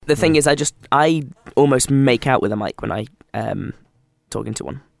the thing is, I almost make out with a mic when I talk into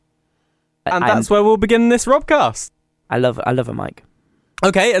one. And that's where we'll begin this Robcast. I love a mic.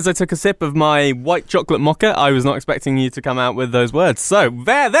 Okay, as I took a sip of my white chocolate mocha, I was not expecting you to come out with those words. So,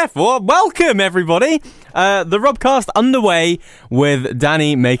 therefore, welcome everybody. The Robcast underway with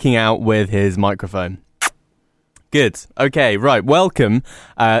Danny making out with his microphone. Good. Okay, right. Welcome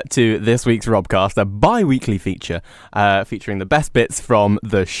to this week's Robcast, a bi-weekly feature featuring the best bits from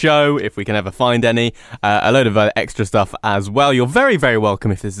the show, if we can ever find any. A load of extra stuff as well. You're very, very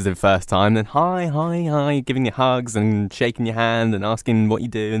welcome if this is your first time. Then hi, giving you hugs and shaking your hand and asking what you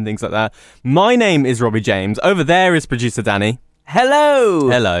do and things like that. My name is Robbie James. Over there is producer Danny. Hello.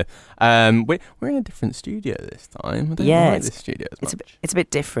 We're in a different studio this time. I don't like this studio as much. It's a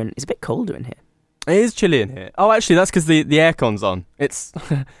bit different. It's a bit colder in here. It is chilly in here. Oh, actually, that's because the aircon's on. It's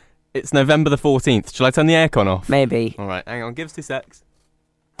November the 14th. Shall I turn the aircon off? Maybe. All right, hang on. Give us 2 secs.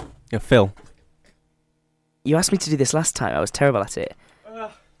 Yeah, Phil. You asked me to do this last time. I was terrible at it.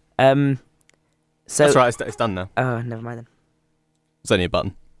 So that's right. It's done now. Oh, never mind then. It's only a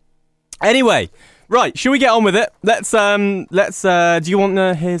button. Anyway, right. Shall we get on with it? Let's. Do you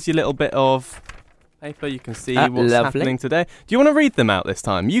want? Here's your little bit of paper. You can see what's happening today. Do you want to read them out this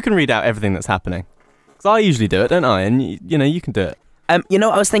time? You can read out everything that's happening. Because I usually do it, don't I? And you can do it. I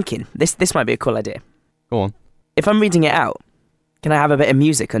was thinking this might be a cool idea. Go on. If I'm reading it out, can I have a bit of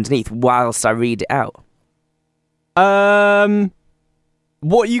music underneath whilst I read it out?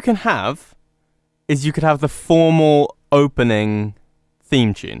 What you can have is you could have the formal opening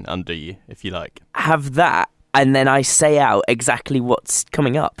theme tune under you, if you like. Have that. And then I say out exactly what's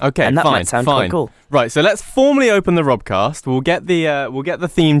coming up. Okay, and that might sound quite cool. Right, so let's formally open the Robcast. We'll get the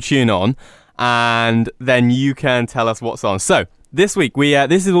theme tune on, and then you can tell us what's on. So this week we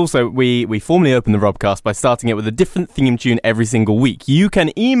formally open the Robcast by starting it with a different theme tune every single week. You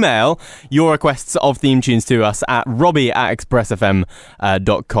can email your requests of theme tunes to us at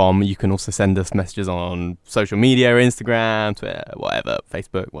robbie@expressfm.com. You can also send us messages on social media, Instagram, Twitter, whatever,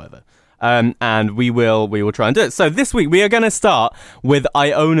 Facebook, whatever. And we will try and do it. So this week we are going to start with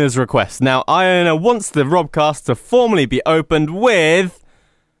Iona's request. Now, Iona wants the Robcast to formally be opened with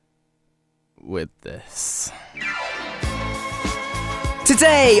this.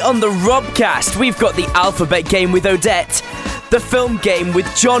 Today on the Robcast, we've got the alphabet game with Odette, the film game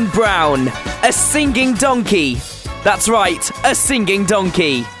with John Brown, a singing donkey. That's right, a singing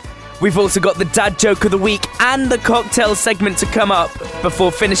donkey. We've also got the dad joke of the week and the cocktail segment to come up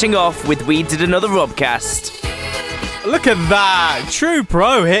before finishing off with We Did Another Robcast. Look at that! True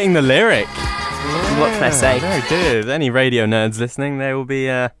pro hitting the lyric. What can I say? Very good. Any radio nerds listening, they will be,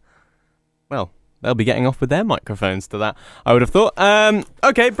 they'll be getting off with their microphones to that, I would have thought.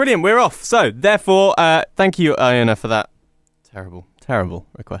 Okay, brilliant. We're off. So, therefore, thank you, Iona, for that terrible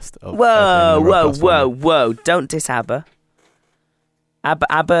request. Whoa. Don't diss ABBA.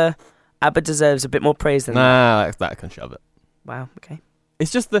 ABBA deserves a bit more praise than that. That can shove it. Wow, okay. It's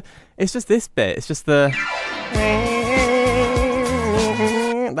just this bit. It's just the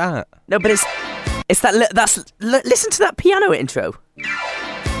that. No, but it's that. Listen to that piano intro.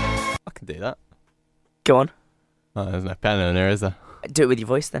 I can do that. Go on. Oh, there's no piano in there, is there? Do it with your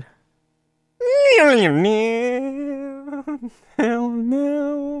voice then.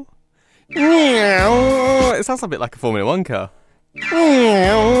 It sounds a bit like a Formula 1 car.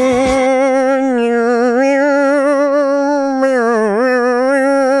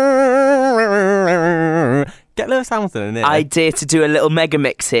 Get Lewis Hamilton in there. I dare to do a little mega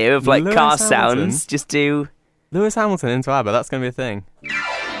mix here of like Lewis car Hamilton. sounds. Just do Lewis Hamilton into ABBA. That's going to be a thing.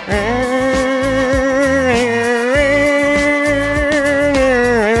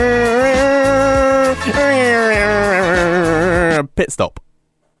 Pit stop.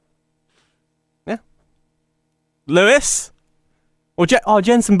 Yeah. Lewis? Or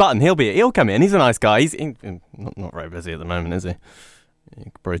Jenson Button. He'll come in. He's a nice guy. He's not very busy at the moment, is he? He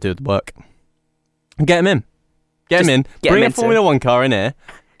could probably do the work. Get him in. Bring a Formula 1 car in here.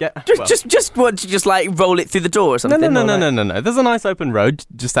 Just like roll it through the door or something. No. There's a nice open road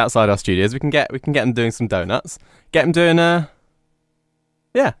just outside our studios. We can get him doing some donuts. Get him doing that'd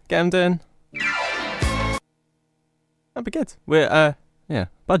be good. We're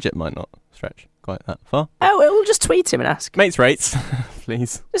budget might not stretch quite that far. Oh, we'll just tweet him and ask. Mates rates,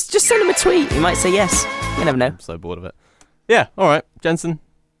 please. Just send him a tweet. He might say yes. You never know. I'm so bored of it. Yeah, all right, Jensen.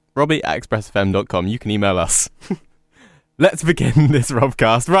 Robbie@expressfm.com. You can email us. Let's begin this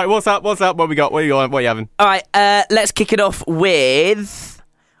Robcast. Right, what's up? What we got? What are you having? All right, let's kick it off with...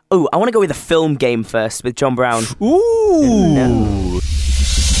 Oh, I want to go with a film game first with John Brown. Ooh.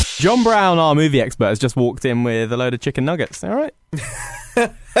 John Brown, our movie expert, has just walked in with a load of chicken nuggets. All right. You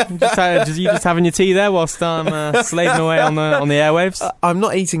just having your tea there whilst I'm slaving away on the airwaves? I'm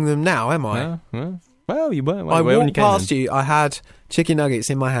not eating them now, am I? Well, you were. I walked past you. I had chicken nuggets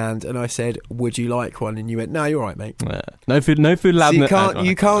in my hand, and I said, "Would you like one?" And you went, "No, you're right, mate." No food allowed. So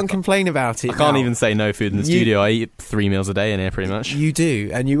you can't complain about it. I can't even say no food in the studio. I eat 3 meals a day in here, pretty much. You do,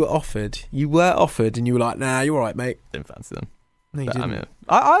 and you were offered. You were offered, and you were like, "Nah, you're all right, mate." Didn't fancy them. No, you But, didn't. I mean,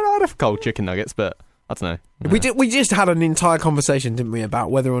 I'd have cold chicken nuggets, but I don't know. We just had an entire conversation, didn't we, about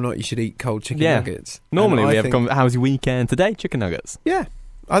whether or not you should eat cold chicken nuggets. Normally And we I have think- how's your weekend? Today, chicken nuggets. Yeah,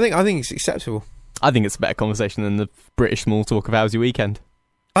 I think it's acceptable. I think it's a better conversation than the British small talk of how's your weekend.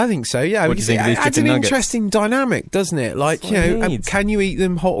 I think so, yeah. What do you think of these It adds chicken an nuggets? interesting dynamic, doesn't it? Like, That's what it needs. can you eat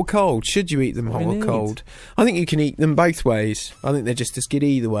them hot or cold? Should you eat them That's hot what or it cold? I think you can eat them both ways. I think they're just as good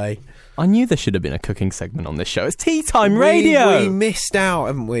either way. I knew there should have been a cooking segment on this show. It's Tea Time Radio. We missed out,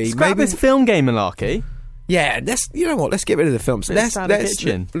 haven't we? Scrap this film game malarkey. Yeah, you know what? Let's get rid of the films. Let's start a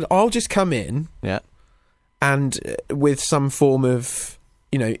kitchen. I'll just come in Yeah. and with some form of,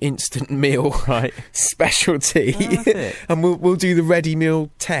 instant meal Right. specialty, That's it. and we'll do the ready meal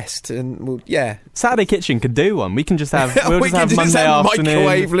test, and Saturday Kitchen could do one. We can just have we can just Monday have afternoon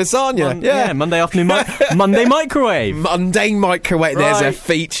microwave lasagna. Monday afternoon Monday microwave. Monday microwave. There's a Right.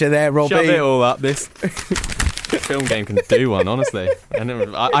 feature there, Robbie. Shove it all up. This film game can do one, honestly.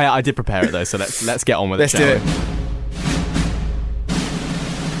 I did prepare it though, so let's get on with Let's it. do shall it. we?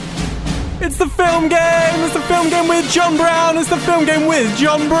 It's the film game! It's the film game with John Brown! It's the film game with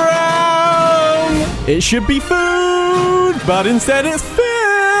John Brown! It should be food, but instead it's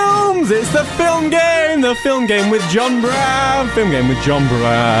films! It's the film game! The film game with John Brown! Film game with John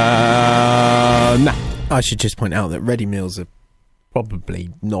Brown! I should just point out that ready meals are probably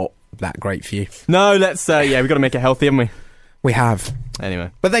not that great for you. No, let's, we've got to make it healthy, haven't we? We have.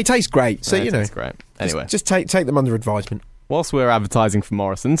 Anyway. But they taste great, so, That's great. Anyway. Just take them under advisement. Whilst we're advertising for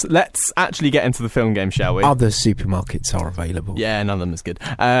Morrison's, let's actually get into the film game, shall we? Other supermarkets are available. Yeah, none of them is good.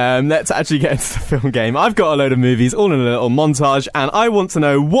 Let's actually get into the film game. I've got a load of movies, all in a little montage, and I want to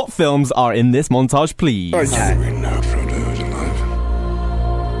know what films are in this montage, please. Okay.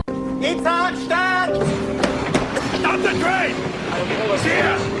 Ethan, stand! Stop the train!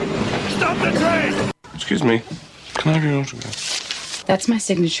 Here! Stop the train! Excuse me, can I have your autograph? That's my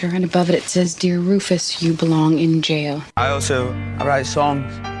signature, and above it says, "Dear Rufus, you belong in jail." I write songs.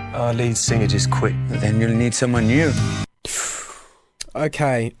 Our lead singer just quit. Then you'll need someone new.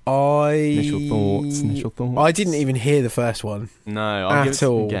 Okay, Initial thoughts. I didn't even hear the first one. No, I'll give At it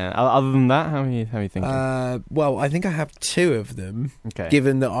all. again. Other than that, how are you thinking? Well, I think I have 2 of them, Okay.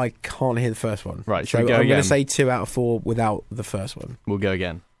 given that I can't hear the first one. Right, so should we go I'm going again? to say 2 out of 4 without the first one. We'll go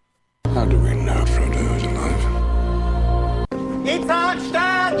again. How do we know Frodo is alive? Ethan,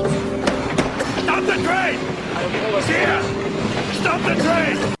 stand! Stop the train! Here! Stop the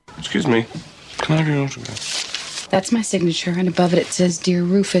train! Excuse me, can I have your autograph? That's my signature, and above it says, "Dear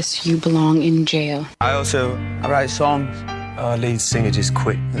Rufus, you belong in jail." I write songs. Our lead singer just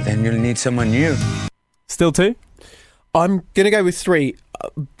quit. Then you'll need someone new. Still 2? I'm going to go with 3.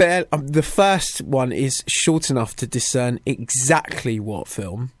 The first one is short enough to discern exactly what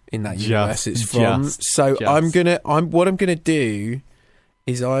film in that universe it's from. So what I'm gonna do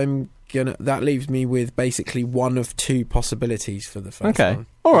is that leaves me with basically one of 2 possibilities for the first Okay. one.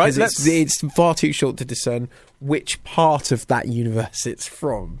 All right, Because it's far too short to discern which part of that universe it's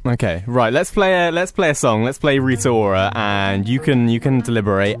from. Okay, right. Let's play a song. Let's play Rita Ora, and you can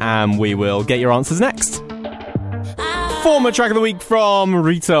deliberate, and we will get your answers next. Former track of the week from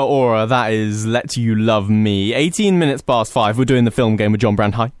Rita Ora. That is "Let You Love Me." 18 minutes past 5. We're doing the film game with John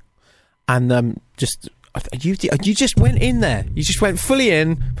Brown. Hi. And you just went in there. You just went fully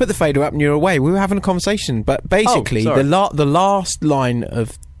in, put the fader up, and you're away. We were having a conversation, but basically sorry. the last line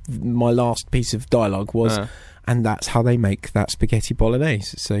of my last piece of dialogue was, and that's how they make that spaghetti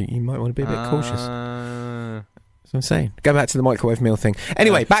bolognese. So you might want to be a bit cautious. That's what I'm saying. Go back to the microwave meal thing.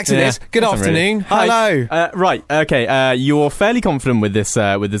 Anyway, back to this. Good afternoon. Really. Hello. Right. Okay. You're fairly confident with this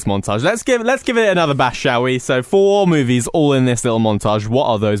montage. Let's give it another bash, shall we? So 4 movies all in this little montage. What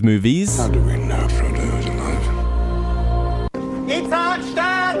are those movies? How do we know Frodo is alive? Ethan,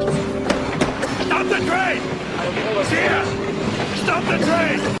 stand! Stop the train! Here! Stop the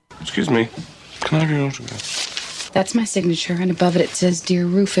train! Excuse me, can I have your autograph? That's my signature, and above it says, "Dear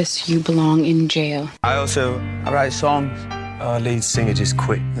Rufus, you belong in jail." I write songs. Our lead singer just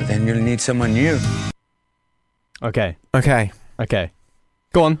quit. Then you'll need someone new. Okay. Okay.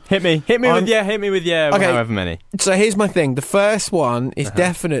 Go on. Hit me with Okay. however many. So here's my thing. The first one is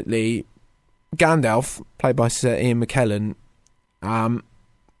definitely Gandalf, played by Sir Ian McKellen.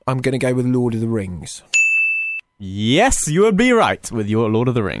 I'm going to go with Lord of the Rings. Yes, you would be right with your Lord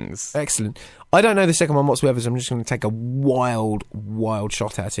of the Rings. Excellent. I don't know the second one whatsoever, so I'm just going to take a wild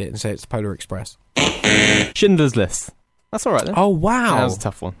shot at it and say it's Polar Express. Schindler's List. That's all right then. Oh, wow. That was a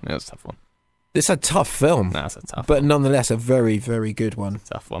tough one. It's a tough film. That's a tough but one. Nonetheless, a very, very good one.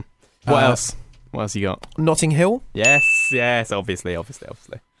 Tough one. What else? What else you got? Notting Hill. Yes, obviously.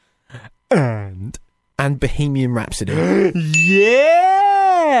 And Bohemian Rhapsody.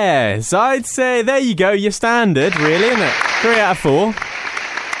 Yes! I'd say, there you go, your standard, really, isn't it? 3 out of 4.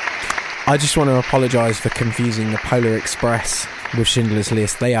 I just want to apologise for confusing the Polar Express with Schindler's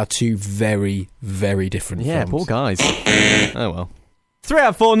List. They are two very, very different films. Yeah, poor guys. Oh well. 3 out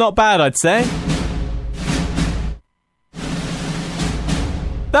of 4, not bad, I'd say.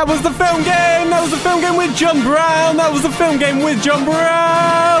 That was the film game with John Brown.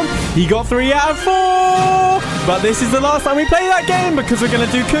 He got 3 out of 4. But this is the last time we play that game because we're going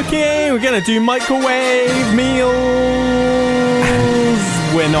to do cooking. We're going to do microwave meals.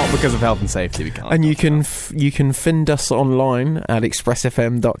 We're not, because of health and safety. We can't. And you can find us online at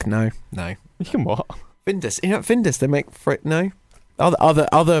expressfm.no. No. You can what? Findus. You know, Findus. They make no.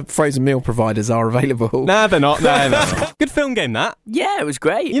 Other frozen meal providers are available. Nah, they're not. No. Good film game, that. Yeah, it was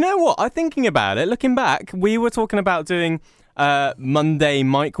great. You know what? I'm thinking about it. Looking back, we were talking about doing Monday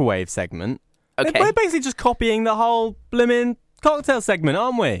microwave segment. Okay. We're basically just copying the whole blimmin' cocktail segment,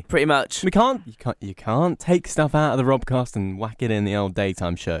 aren't we? Pretty much. You can't take stuff out of the Robcast and whack it in the old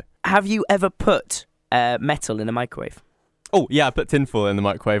daytime show. Have you ever put metal in a microwave? Oh, yeah, I put tinfoil in the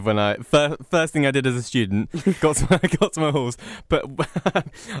microwave when first thing I did as a student, got to my halls, but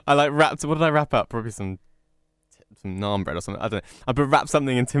I wrapped, what did I wrap up? Probably some naan bread or something, I don't know. I wrapped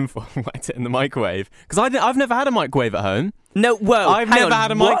something in tinfoil and whacked it in the microwave, because I've never had a microwave at home. No, whoa, I've never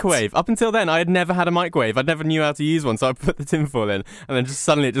had a microwave. Up until then, I had never had a microwave. I never knew how to use one, so I put the tinfoil in, and then just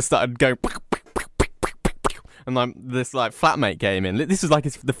suddenly it just started going, and this flatmate came in. This was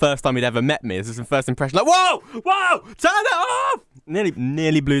it's the first time he'd ever met me. This was the first impression. Whoa, turn it off!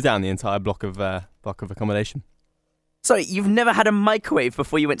 Nearly blew down the entire block of accommodation. Sorry, you've never had a microwave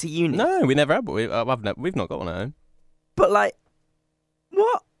before you went to uni? No, we never have. But we've not got one at home. But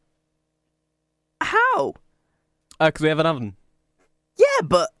what? How? Because we have an oven. Yeah,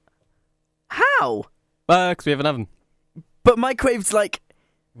 but how? Because we have an oven. But microwaves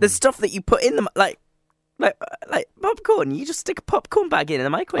the stuff that you put in them like popcorn. You just stick a popcorn bag in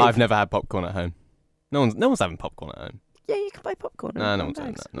the microwave. I've never had popcorn at home. No one's having popcorn at home. Yeah, you can buy popcorn. No one's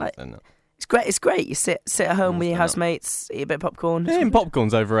doing that. It's great. It's great. You sit at home with your housemates, eat a bit of popcorn. Yeah,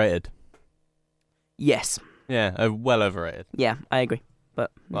 popcorn's overrated. Yes. Yeah, well overrated. Yeah, I agree. But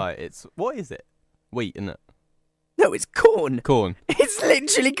what is it? Wheat, isn't it? No, it's corn. Corn. It's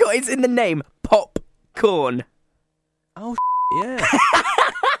literally corn. It's in the name. Popcorn. Oh, yeah.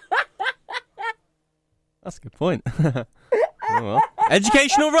 That's a good point. Oh, well.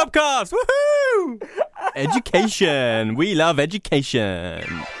 Educational Robcast! Woohoo! Education. We love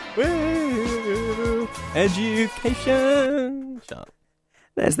education. Woo! Education. Shut up.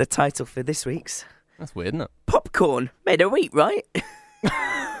 There's the title for this week's. That's weird, isn't it? Popcorn. Made of wheat, right?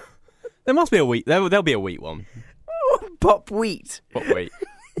 There must be a wheat. There'll be a wheat one. Pop wheat. Pop wheat.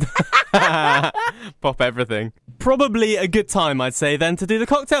 Pop everything. Probably a good time, I'd say, then, to do the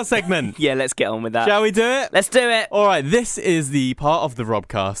cocktail segment. Yeah, let's get on with that. Shall we do it? Let's do it. All right, this is the part of the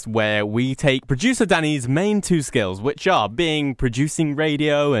Robcast where we take producer Danny's main 2 skills, which are producing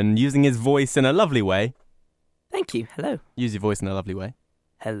radio and using his voice in a lovely way. Thank you. Hello. Use your voice in a lovely way.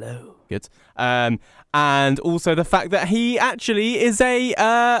 Hello. Good. And also the fact that he actually is a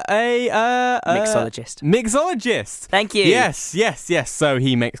mixologist. Mixologist. Thank you. Yes. So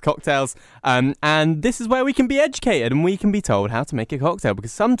he makes cocktails, and this is where we can be educated and we can be told how to make a cocktail,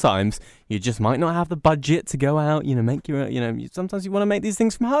 because sometimes you just might not have the budget to go out, make your, sometimes you want to make these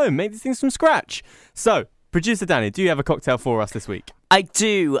things from home, make these things from scratch. So, producer Danny, do you have a cocktail for us this week? I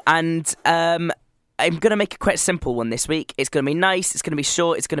do, and I'm going to make a quite simple one this week. It's going to be nice, it's going to be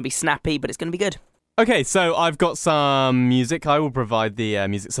short, it's going to be snappy, but it's going to be good. Okay, so I've got some music. I will provide the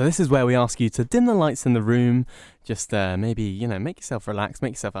music. So this is where we ask you to dim the lights in the room. Just maybe, make yourself relax,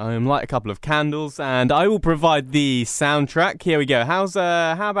 make yourself at home, light a couple of candles, and I will provide the soundtrack. Here we go.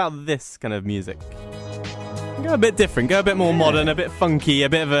 How about this kind of music? Go a bit different, go a bit more modern, a bit funky, a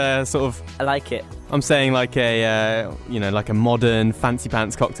bit of a sort of... I like it. I'm saying like a modern fancy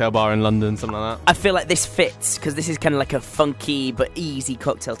pants cocktail bar in London, something like that. I feel like this fits, because this is kind of like a funky but easy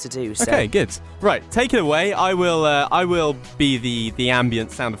cocktail to do. So. Okay, good. Right, take it away. I will be the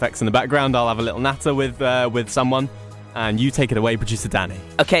ambient sound effects in the background. I'll have a little natter with someone. And you take it away, producer Danny.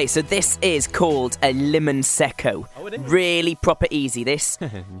 Okay, so this is called a lemon secco. Oh, it is? Really proper easy, this.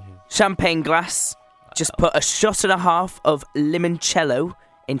 Champagne glass. Just put a shot and a half of limoncello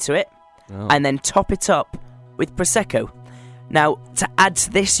into it. Oh. And then top it up with Prosecco. Now, to add to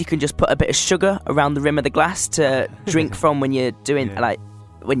this, you can just put a bit of sugar around the rim of the glass to drink from when you're doing,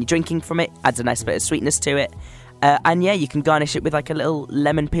 when you're drinking from it. Adds a nice bit of sweetness to it. And yeah, you can garnish it with like a little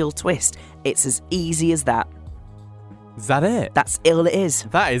lemon peel twist. It's as easy as that. Is that it? That's all it is.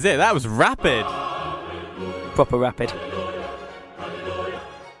 That is it. That was rapid. Proper rapid.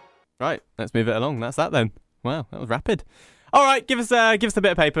 Right, let's move it along. That's that then. Wow, that was rapid. All right, give us a bit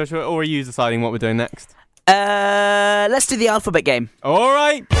of paper, or are you deciding what we're doing next? Let's do the alphabet game. All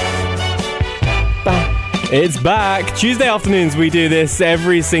right. It's back. Tuesday afternoons, we do this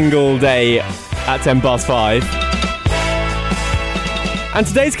every single day at 5:10. And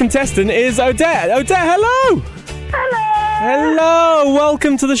today's contestant is Odette. Odette, hello. Hello.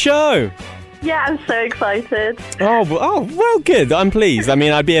 Welcome to the show. Yeah, I'm so excited. Oh, well, good. I'm pleased. I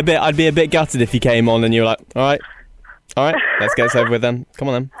mean, I'd be a bit gutted if you came on and you were like, all right, let's get this over with then. Come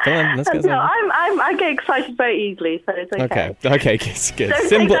on, let's get this over. I get excited very easily, so it's okay. Okay, good. Don't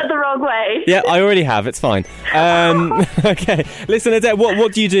take that the wrong way. Yeah, I already have. It's fine. Okay, listen, Odette,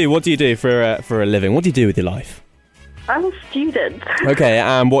 what do you do? What do you do for a living? What do you do with your life? I'm a student. Okay,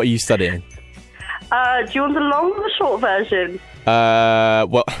 and what are you studying? Do you want the long or the short version?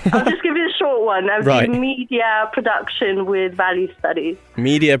 Well... I'll just give you the short one. I'm right. doing media production with value studies.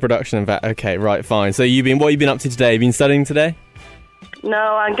 Media production and okay, right, fine. So what have you been up to today? Have you been studying today? No,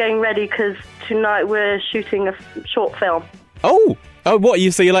 I'm getting ready because tonight we're shooting a short film. Oh, what?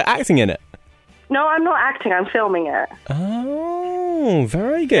 So you're like acting in it? No, I'm not acting. I'm filming it. Oh,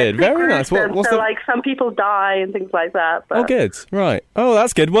 very good. Very nice. What's like some people die and things like that. But... Oh, good. Right. Oh,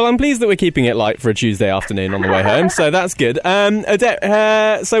 that's good. Well, I'm pleased that we're keeping it light for a Tuesday afternoon on the way home. So that's good.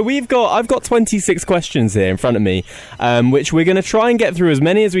 Odette, so I've got 26 questions here in front of me, which we're going to try and get through as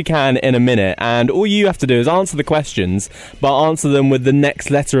many as we can in a minute. And all you have to do is answer the questions, but answer them with the next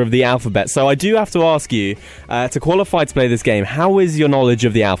letter of the alphabet. So I do have to ask you, to qualify to play this game, how is your knowledge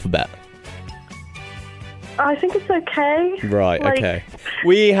of the alphabet? I think it's okay. Right, okay.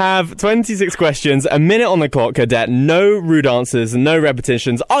 We have 26 questions, a minute on the clock, Odette. No rude answers, no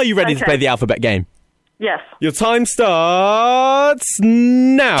repetitions. Are you ready to play the alphabet game? Yes. Your time starts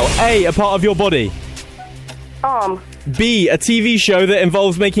now. A, a part of your body. Arm. B, a TV show that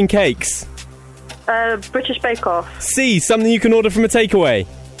involves making cakes. British Bake Off. C, something you can order from a takeaway.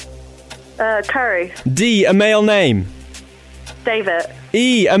 Curry. D, a male name. David.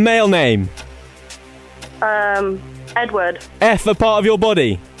 E, a male name. Edward. F, a part of your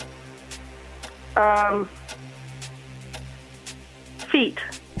body. Feet.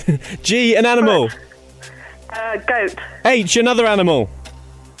 G, an animal. Goat. H, another animal.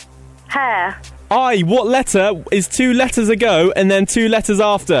 Hair. I, what letter is 2 letters ago and then 2 letters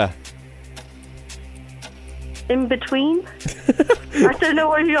after? In between? I don't know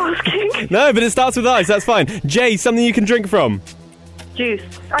what you're asking. No, but it starts with I, so that's fine. J, something you can drink from. Juice.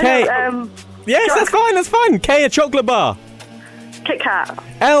 K. Yes, that's fine. K, a chocolate bar. Kit Kat.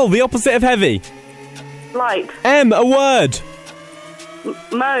 L, the opposite of heavy. Light. M, a word.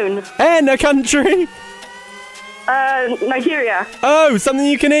 Moan. N, a country. Nigeria. O, something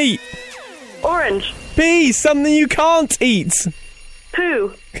you can eat. Orange. P, something you can't eat.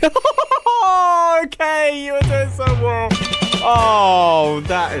 Poo. Okay, you were doing so well. Oh,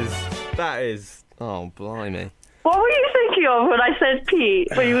 that is. Oh, blimey. What were you thinking of when I said P?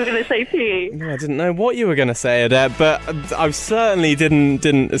 When you were going to say P? I didn't know what you were going to say, Odette, but I certainly didn't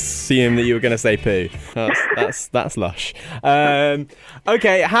assume that you were going to say poo. That's lush.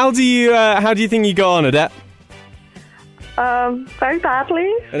 Okay, how do you think you got on, Odette? Very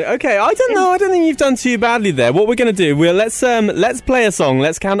badly. Okay, I don't know. I don't think you've done too badly there. What we're going to do, let's play a song.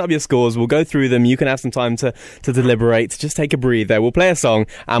 Let's count up your scores. We'll go through them. You can have some time to deliberate. Just take a breather. We'll play a song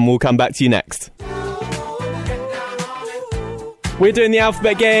and we'll come back to you next. We're doing the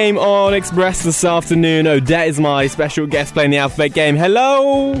alphabet game on Express this afternoon. Odette is my special guest playing the alphabet game.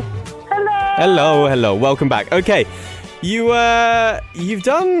 Hello. Hello. Welcome back. Okay. You've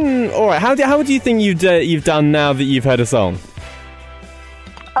done all right. How do you think you've done now that you've heard a song?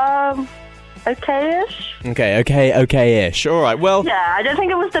 Okay-ish. Okay-ish. All right. Well, yeah, I don't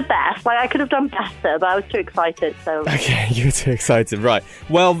think it was the best. Like I could have done better, but I was too excited. So okay, you were too excited, right?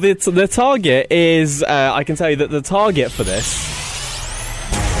 Well, the target is I can tell you that the target for this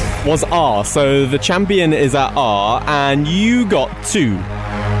was R. So the champion is at R, and you got 2.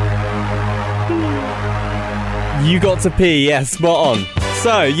 You got to P, yes, spot on.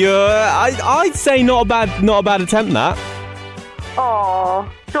 So I'd say not a bad attempt that.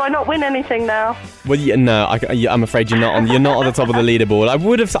 Oh, do I not win anything now? Well, no, I'm afraid you're not on. You're not on the top of the leaderboard. I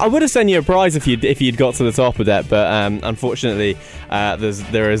would have sent you a prize if you'd got to the top of that, but unfortunately,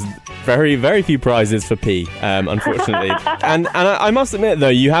 there is very, very few prizes for P. Unfortunately, and I must admit though,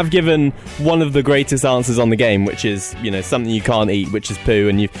 you have given one of the greatest answers on the game, which is something you can't eat, which is poo,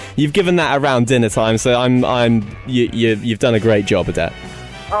 and you've given that around dinner time. So you've done a great job, Odette.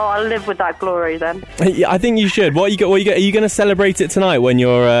 Oh, I'll live with that glory then. I think you should. Are you going to celebrate it tonight when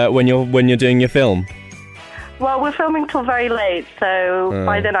you're doing your film? Well, we're filming till very late, so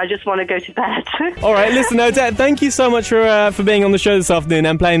by then I just want to go to bed. All right, listen, Odette, thank you so much for being on the show this afternoon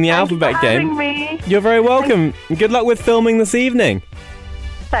and playing the alphabet game. Thanks for having me. You're very welcome. Good luck with filming this evening.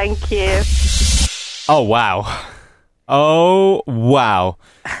 Thank you. Oh wow.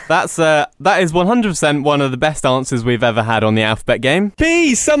 That is 100% one of the best answers we've ever had on the alphabet game.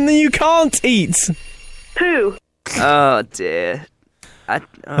 P, something you can't eat. Poo. Oh dear.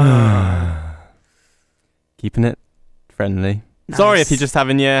 Keeping it friendly. Nice. Sorry if you're just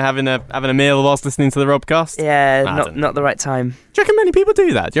having a meal whilst listening to the Robcast. Yeah, not the right time. Do you reckon many people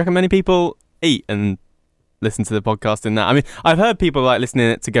do that? Do you reckon many people eat and listen to the podcast in that? I mean, I've heard people like listening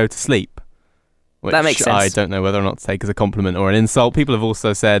to it to go to sleep. Which that makes sense. I don't know whether or not to take as a compliment or an insult. People have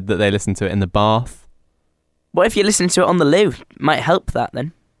also said that they listen to it in the bath. What if you're listening to it on the loo? Might help that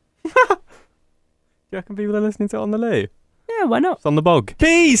then. Do you reckon people are listening to it on the loo? Yeah, why not? It's on the bog.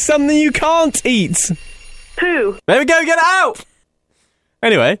 P, something you can't eat. Poo. There we go, get it out!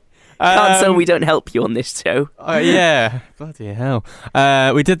 Anyway. Can't tell we don't help you on this show. Yeah, bloody hell.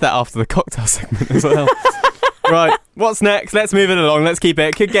 We did that after the cocktail segment as well. Right, what's next? Let's move it along. Let's keep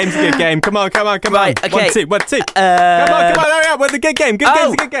it. Good game's a good game. Come on. Right, okay. 1, 2. Come on, hurry up. We're the good game. Good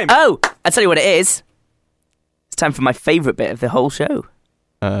game's a good game. Oh, I'll tell you what it is. It's time for my favourite bit of the whole show.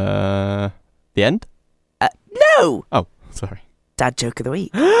 The end? No! Oh, sorry. Dad joke of the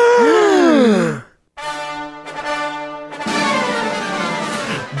week.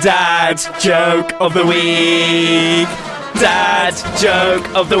 Dad joke of the week. Dad joke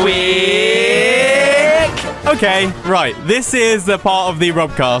of the week. Okay, right. This is the part of the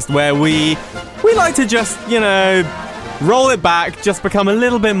Robcast where we like to just, roll it back, just become a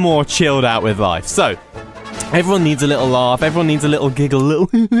little bit more chilled out with life. So, everyone needs a little laugh, everyone needs a little giggle,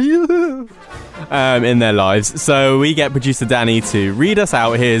 in their lives. So we get producer Danny to read us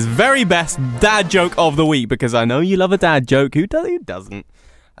out his very best dad joke of the week, because I know you love a dad joke. Who doesn't?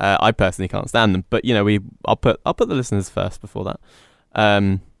 I personally can't stand them, but I'll put the listeners first before that.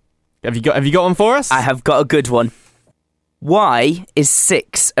 Have you got one for us? I have got a good one. Why is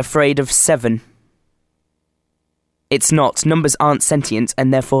 6 afraid of 7? It's not. Numbers aren't sentient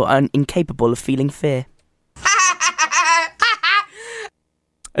and therefore incapable of feeling fear.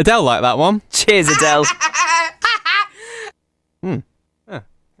 Adele liked that one. Cheers, Adele. Oh,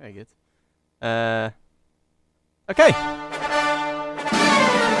 very good. Okay.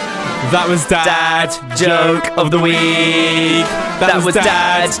 That was Dad joke of the week. That was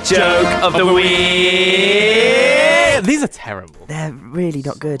Dad joke of the week. These are terrible. They're really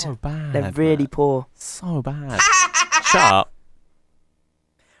not good. So bad. They're really poor. So bad. Shut up.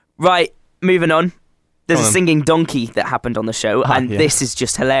 Right, moving on. There's a singing donkey that happened on the show, and this is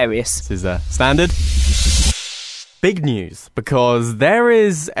just hilarious. This is standard. Big news, because there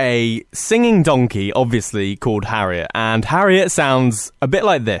is a singing donkey, obviously, called Harriet, and Harriet sounds a bit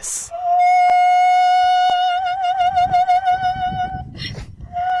like this.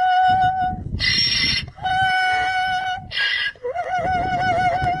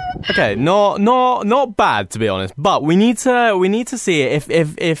 Okay, not bad, to be honest, but we need to see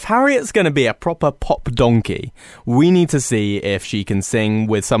if Harriet's going to be a proper pop donkey. We need to see if she can sing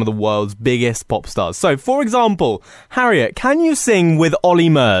with some of the world's biggest pop stars. So, for example, Harriet, can you sing with Ollie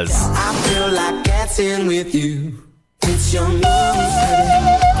Murs? I feel like dancing with you. It's your moves, 'cause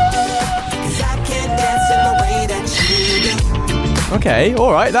I can't dance in the way that you do. Okay,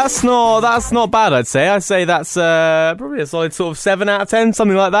 all right, that's not bad. I'd say that's probably a solid sort of 7 out of 10,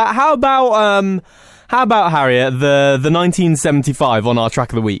 something like that. How about Harriet, the 1975 on our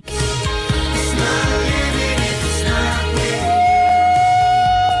track of the week?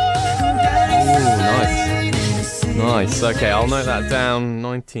 Ooh, nice. Okay, I'll note that down.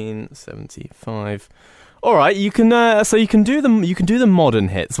 1975. All right, you can do the modern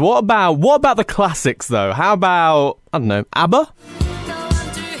hits. What about the classics though? How about, I don't know, ABBA?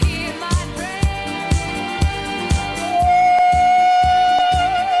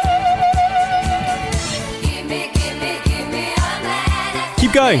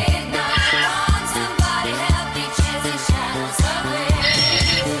 Keep going.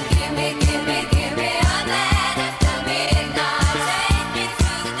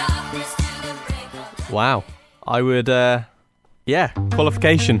 Wow. I would,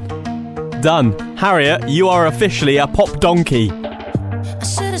 qualification. Done. Harriet, you are officially a pop donkey. I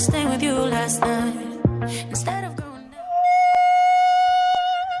should have stayed with you last night instead of going down.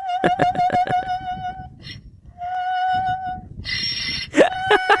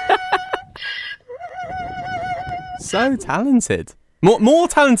 So talented. More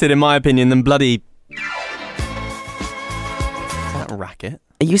talented, in my opinion, than bloody... Is that a racket?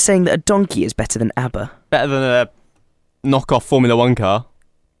 Are you saying that a donkey is better than ABBA? Better than a knockoff Formula 1 car?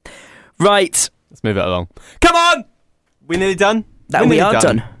 Right. Let's move it along. Come on! We nearly done? We are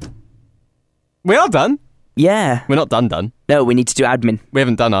done. We are done? Yeah. We're not done. No, we need to do admin. We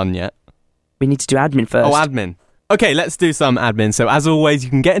haven't done on yet. We need to do admin first. Oh, admin. Okay, let's do some admin. So, as always, you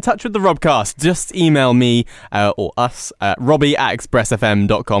can get in touch with the Robcast. Just email me or us at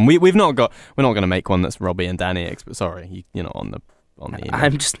robbie@expressfm.com. We're not going to make one that's Robbie and Danny. Sorry, you're not on the email.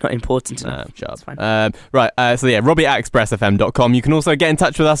 I'm just not important enough. Shut up. Robbie@expressfm.com. You can also get in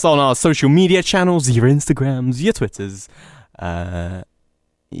touch with us on our social media channels, your Instagrams, your Twitters, your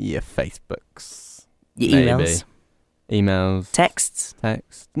Facebooks, your emails, texts.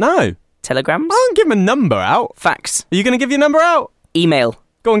 No. Telegrams? I won't give him a number out. Fax. Are you going to give your number out? Email.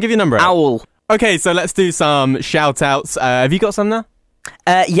 Go on, give your number out. Owl. Okay, so let's do some shout-outs. Have you got some there?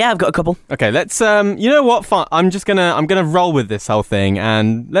 Yeah, I've got a couple. Okay, let's, you know what? Fine. I'm gonna roll with this whole thing,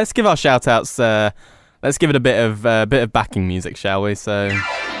 and let's give our shout-outs, let's give it a bit of backing music, shall we? So...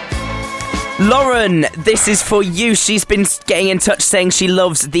 Lauren, this is for you. She's been getting in touch saying she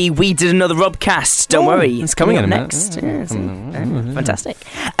loves the We Did Another Robcast. Don't worry. It's coming in next. Fantastic.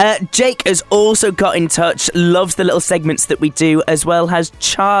 Jake has also got in touch, loves the little segments that we do, as well as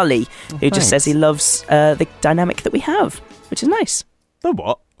Charlie, who just says he loves the dynamic that we have, which is nice. The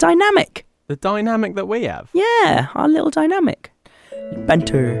what? Dynamic. The dynamic that we have? Yeah, our little dynamic.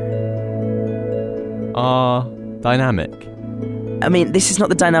 Banter. Our dynamic. I mean, this is not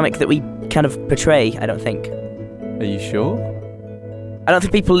the dynamic that we kind of portray, I don't think. Are you sure? I don't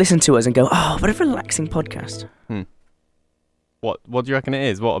think people listen to us and go, oh, what a relaxing podcast. What do you reckon it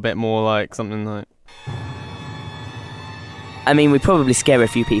is? What, a bit more like something like... I mean, we probably scare a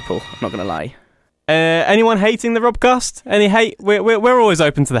few people, I'm not going to lie. Anyone hating the Robcast? Any hate? We're always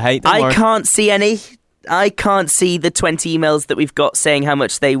open to the hate. I can't see any. I can't see the 20 emails that we've got saying how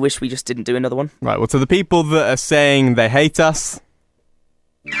much they wish we just didn't do another one. Right, well, to the people that are saying they hate us...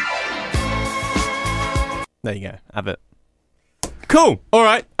 There you go. Have it. Cool. All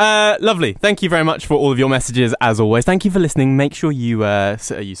right. Lovely. Thank you very much for all of your messages, as always. Thank you for listening. Make sure you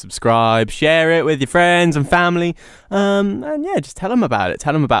subscribe, share it with your friends and family, and yeah, just tell them about it.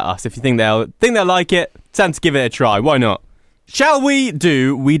 Tell them about us. If you think they'll like it, time to give it a try. Why not? Shall we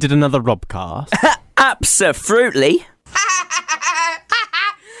do? We Did Another Robcast. Absolutely.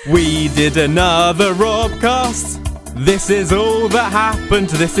 We did another Robcast. This is all that happened.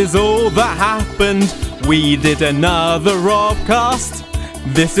 This is all that happened. We did another Robcast.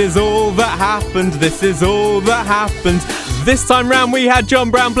 This is all that happened. This is all that happened. This time round we had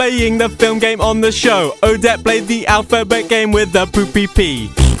John Brown playing the film game on the show. Odette played the alphabet game with the poopy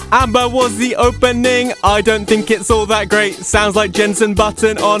P. Amber was the opening. I don't think it's all that great. Sounds like Jensen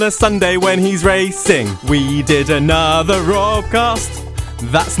Button on a Sunday when he's racing. We did another Robcast.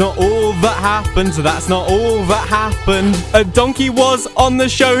 That's not all that happened. That's not all that happened. A donkey was on the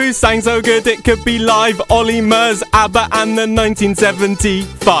show who sang so good it could be live. Ollie Murs, ABBA and the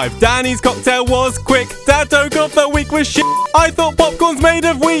 1975. Danny's cocktail was quick. Dad Dog of the week was shit. I thought popcorn's made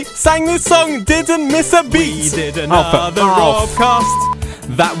of wheat. Sang this song, didn't miss a beat. We did another Robcast.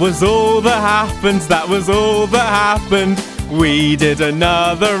 That was all that happened. That was all that happened. We did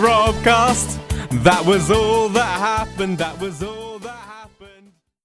another Robcast. That was all that happened. That was all.